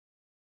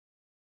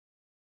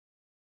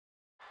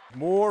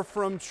More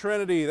from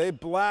Trinity. They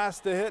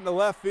blast a hit in the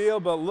left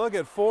field, but look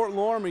at Fort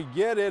Loramie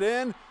get it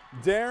in.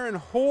 Darren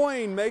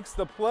Hoying makes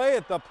the play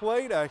at the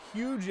plate. A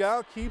huge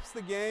out, keeps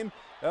the game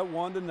at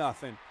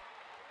 1-0.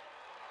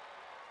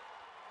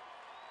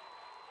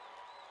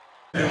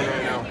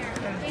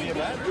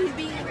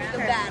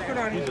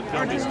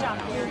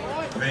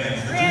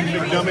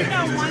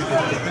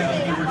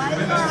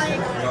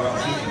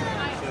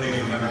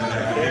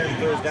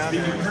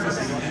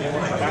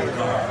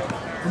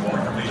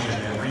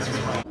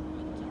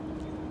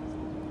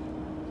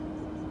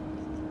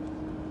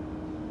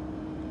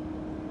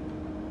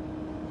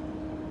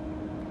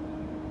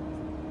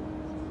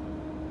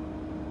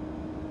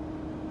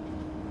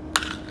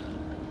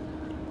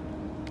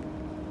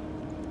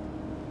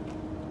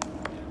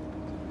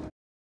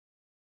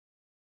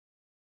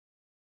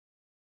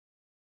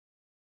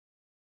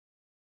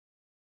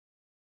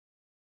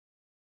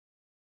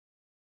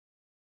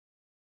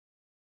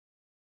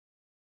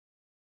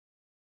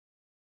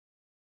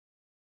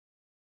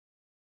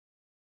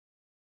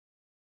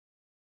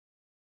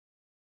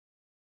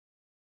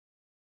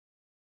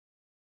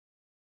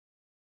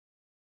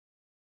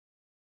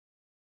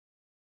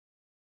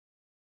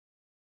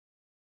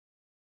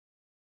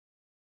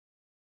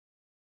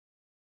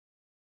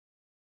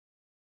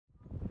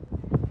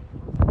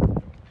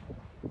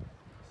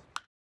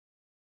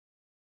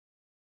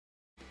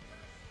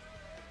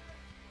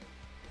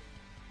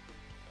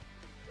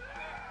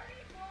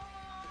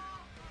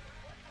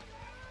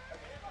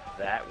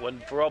 That one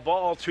for a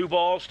ball, 2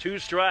 balls, 2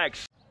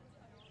 strikes.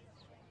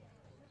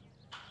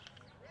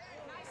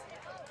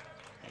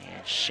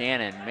 And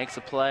Shannon makes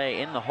a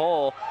play in the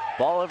hole.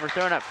 Ball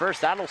overthrown at first.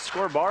 That'll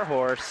score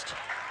Barhorst.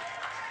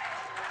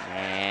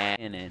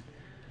 And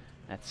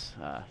that's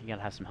you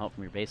gotta have some help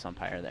from your base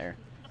umpire there.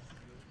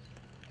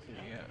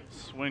 Yeah,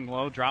 swing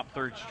low, drop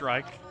third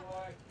strike,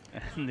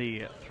 and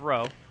the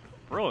throw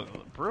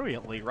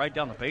brilliantly right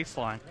down the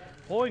baseline.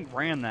 Hoying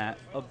ran that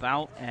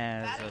about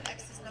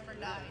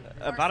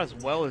as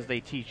well as they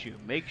teach you.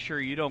 Make sure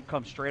you don't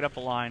come straight up the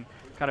line,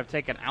 kind of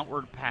take an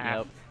outward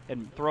path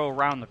and throw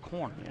around the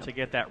corner to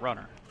get that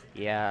runner.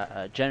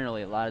 Yeah,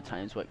 generally a lot of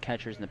times what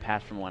catchers in the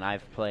past from when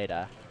I've played,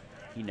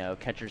 you know,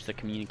 catchers, the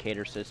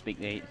communicators, so to speak,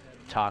 they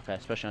talk,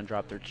 especially on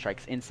drop third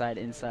strikes, inside,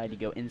 you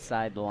go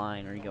inside the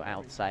line, or you go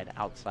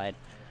outside.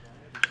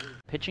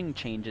 Pitching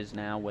changes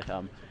now with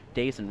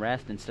days and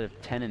rest instead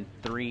of 10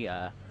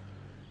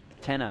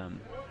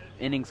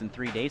 innings in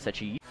 3 days that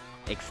you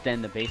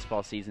extend the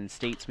baseball season.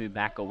 States move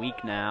back a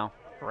week now.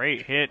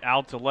 Great hit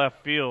out to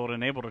left field,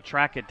 and able to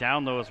track it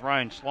down though as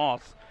Ryan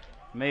Schloss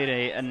made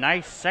a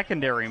nice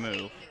secondary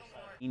move.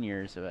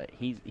 Seniors,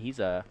 he's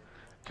a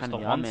kind of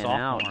a young man sophomore.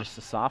 out, just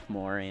a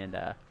sophomore,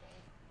 and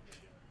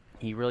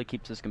he really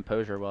keeps his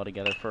composure well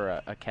together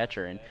for a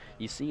catcher. And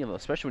you see,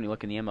 especially when you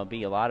look in the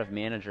MLB, a lot of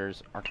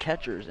managers are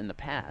catchers in the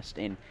past,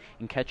 and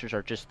catchers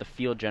are just the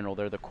field general.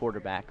 They're the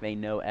quarterback. They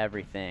know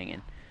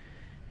everything,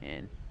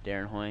 and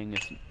Darren Hoying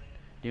is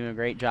doing a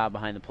great job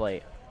behind the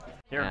plate.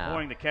 Darren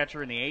Hoying, the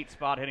catcher, in the 8th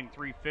spot, hitting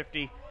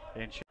 .350.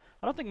 And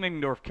I don't think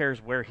Middendorf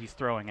cares where he's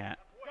throwing at.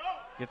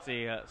 Gets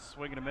a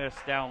swing and a miss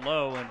down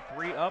low, and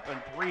 3 up and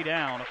 3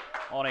 down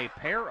on a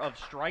pair of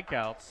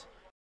strikeouts